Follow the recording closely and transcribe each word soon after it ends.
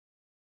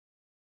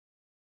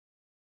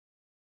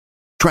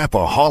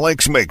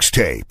Trap-A-Holics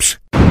mixtapes.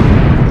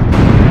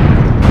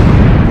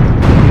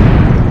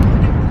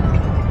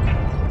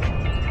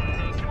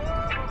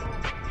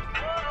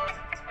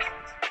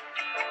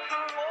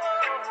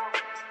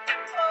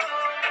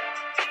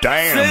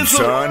 Damn,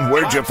 son,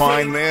 where'd you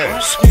find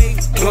this?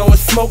 Blowing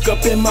smoke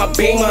up in my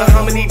beamer,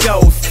 how many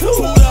doses?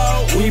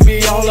 We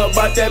be all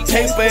about that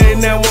paper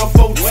and that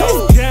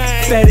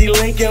 142. Steady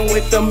linking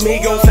with the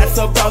Migos, that's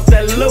about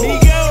that loot.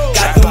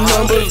 Got the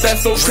numbers,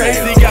 that's so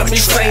crazy, got me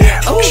saying,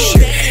 ooh.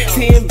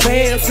 10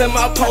 bands in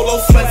my polo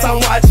sweats, I'm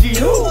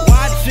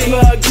YGHOOTie.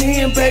 Plug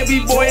in, baby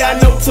boy, I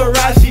know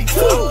Taraji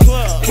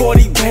too.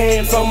 40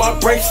 bands on my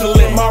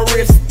bracelet, my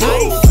wrist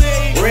blue.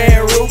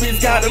 Red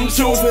rubies got them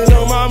choosing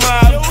on my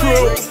mob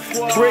crew.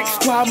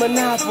 Bricksquad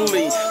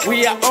Monopoly,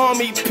 we are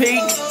Army P.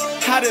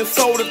 I done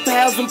sold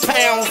 1,000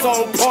 pounds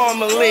on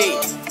Parmalee.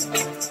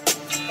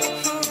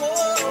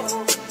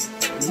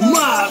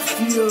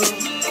 Mafia.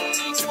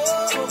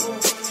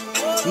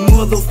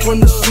 Mother from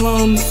the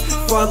slums,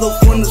 father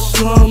from the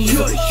slums.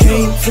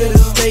 Came to the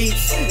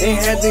States and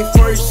had their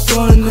first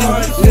son.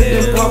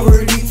 Lived in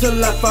poverty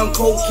till I found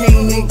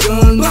cocaine and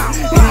guns.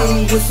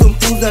 Hang with some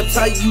fools that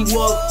tie you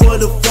up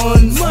for the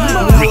funds.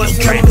 Now I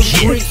sell the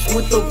bricks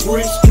with the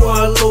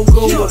Bricksquad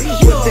logo.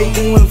 What they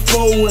going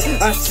forward?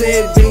 I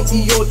said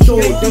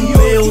Veintiocho, them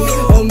bells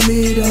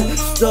amid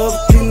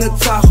stuffed in the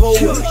Tahoe.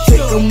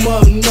 Take them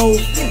up north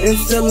and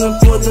sell them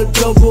for the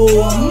double.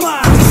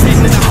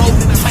 Sitting in the whole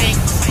tank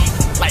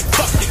like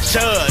fuck the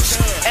judge.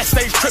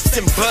 Estates, Crips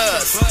and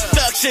Bloods.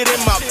 Thug shit in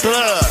my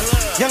blood.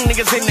 Young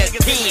niggas in that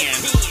pen.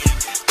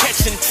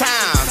 Catching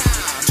time.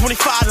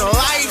 25 to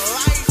life.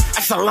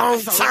 That's a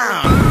long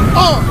time.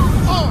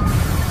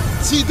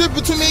 See the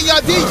difference between me and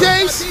y'all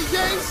DJs?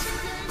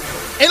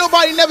 Ain't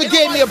nobody never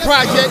gave me a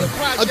project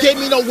or gave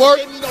me no work.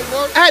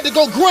 I had to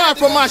go grind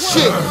for my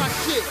shit.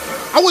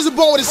 I wasn't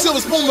born with a silver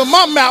spoon in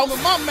my mouth.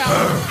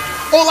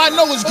 All I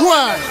know is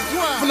grind.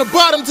 From the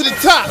bottom to the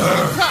top.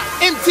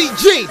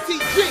 MTG.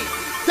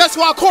 That's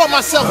why I call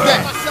myself that.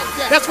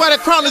 That's why the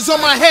crown is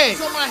on my head.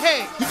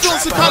 You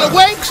feeling some kind of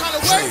way?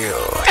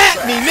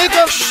 At me,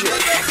 nigga.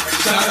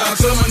 Shout out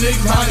to my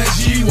niggas behind that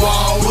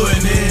G-wall,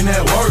 putting in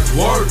that work,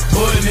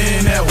 putting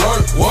in that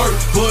work,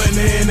 putting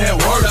in that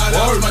work. Shout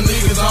out to my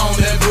niggas on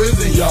that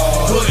prison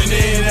yard, putting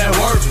in that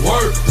work,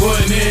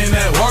 putting in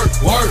that work,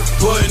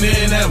 putting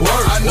in that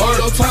work. I know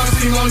your time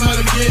seem long enough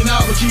to get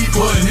out, but keep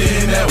putting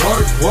in that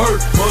work,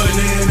 putting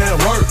in that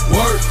work,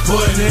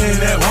 putting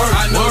in that work.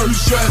 I know you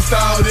stressed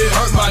out, it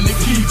hurt my nigga,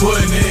 keep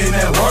putting in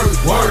that work,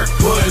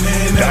 putting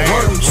in that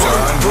work,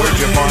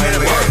 putting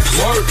in that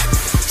work.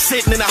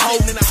 Sitting in a whole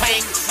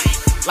tank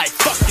like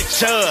fuck the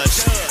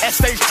judge.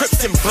 Estates,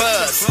 Crips and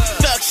Bloods.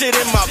 Thug shit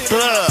in my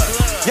blood.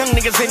 Young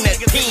niggas in that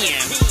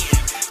pen.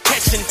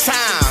 Catching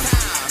time.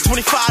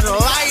 25 to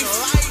life.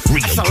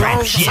 That's a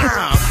long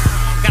time.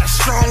 Got a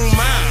strong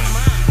mind.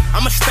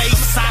 I'ma stay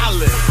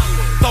solid.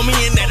 Throw me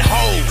in that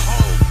hole,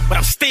 but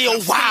I'm still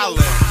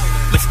wildin'.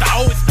 Mr.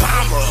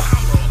 Obama,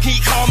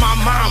 he call my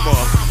mama.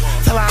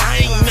 Tell her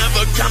I ain't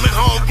never coming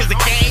home cause the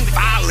gang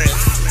violence.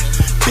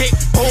 Big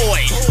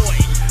boy,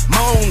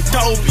 Moan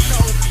Dobie.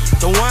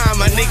 The wine,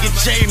 my nigga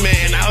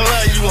J-Man, I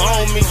love you,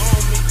 homie.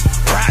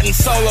 Riding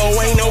solo,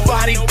 ain't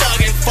nobody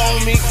thugging for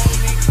me.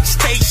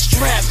 Stay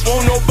strapped,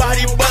 won't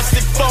nobody bust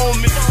it for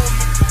me.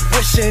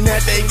 Wishing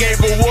that they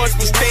gave awards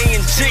for staying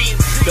G.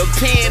 The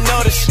pen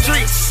or the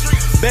streets,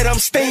 bet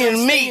I'm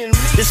staying me.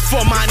 This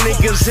for my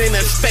niggas in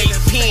the state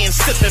pen,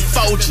 sipping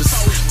Folgers.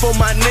 For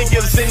my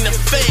niggas in the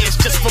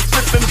feds, just for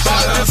flipping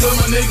Shout out bottles. to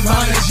my niggas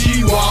behind that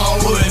G-wall,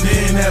 putting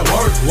in that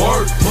work,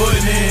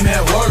 putting in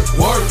that work,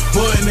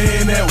 putting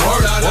in that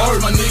work. Shout out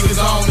to my niggas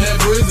on that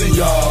prison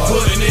yard,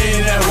 putting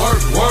in that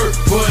work,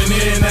 putting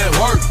in that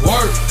work,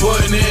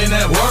 putting in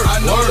that work. I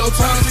know your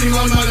time seem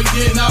long enough to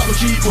get out, but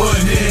keep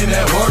putting in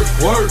that work,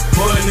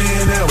 putting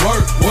in that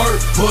work,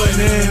 putting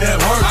in that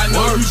work. I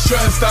know you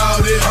stressed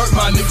out, it hurt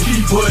my nigga,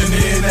 keep putting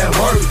in that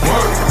work,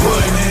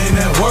 putting in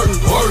that work,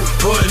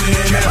 putting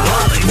in that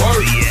work.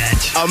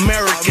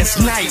 America's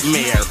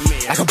nightmare,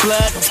 like a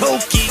blood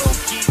tookie.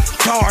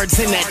 Guards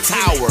in that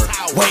tower,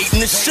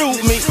 waiting to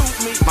shoot me.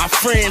 My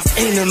friends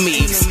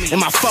enemies, and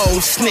my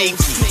foes sneaky.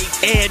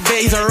 Every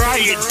day's a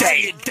riot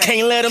day,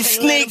 can't let them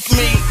sneak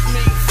me.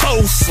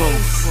 Folsom,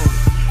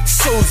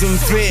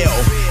 Susanville,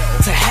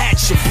 to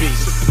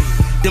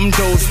Hatchabee. Them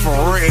dudes for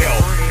real.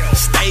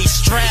 Stay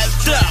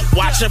strapped up,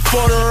 watching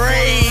for the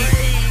raid.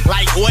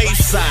 Like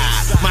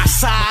Wayside, my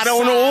side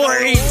on the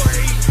way.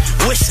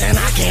 Wishing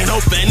I can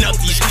open up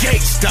these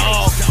gates,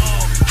 dawg.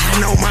 I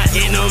know my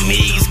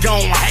enemies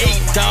gon'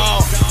 hate,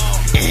 dawg.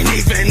 And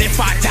even if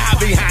I die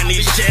behind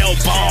these shell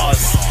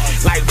bars,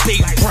 like Big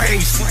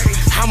Brace,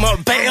 I'ma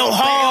bail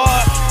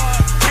hard.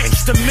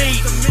 Thanks to me,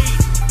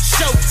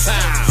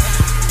 Showtime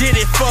did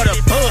it for the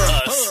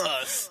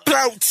buzz.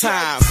 Blow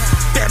time,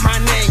 bet my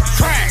name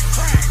crack.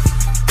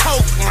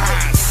 Coke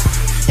lines,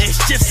 it's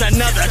just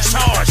another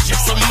charge,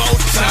 just some more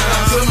Shout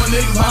out time. to my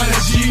niggas behind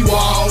that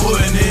G-wall,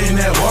 putting in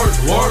that work,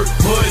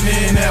 putting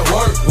in that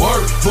work,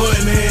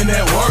 putting in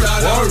that work.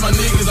 Shout out to my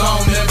niggas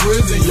on that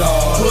prison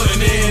yard,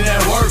 putting in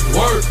that work,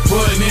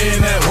 putting in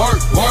that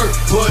work,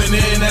 putting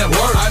in that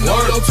work. I know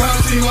your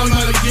time seem I'm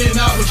not getting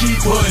out, but keep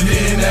putting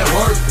in that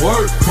work,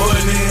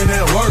 putting in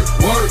that work,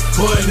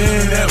 putting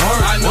in that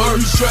work. I know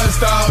you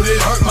stressed out,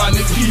 it hurt my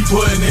nigga. Keep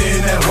putting in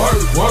that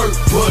work,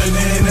 putting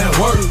in that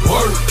work,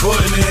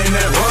 putting in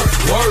that work.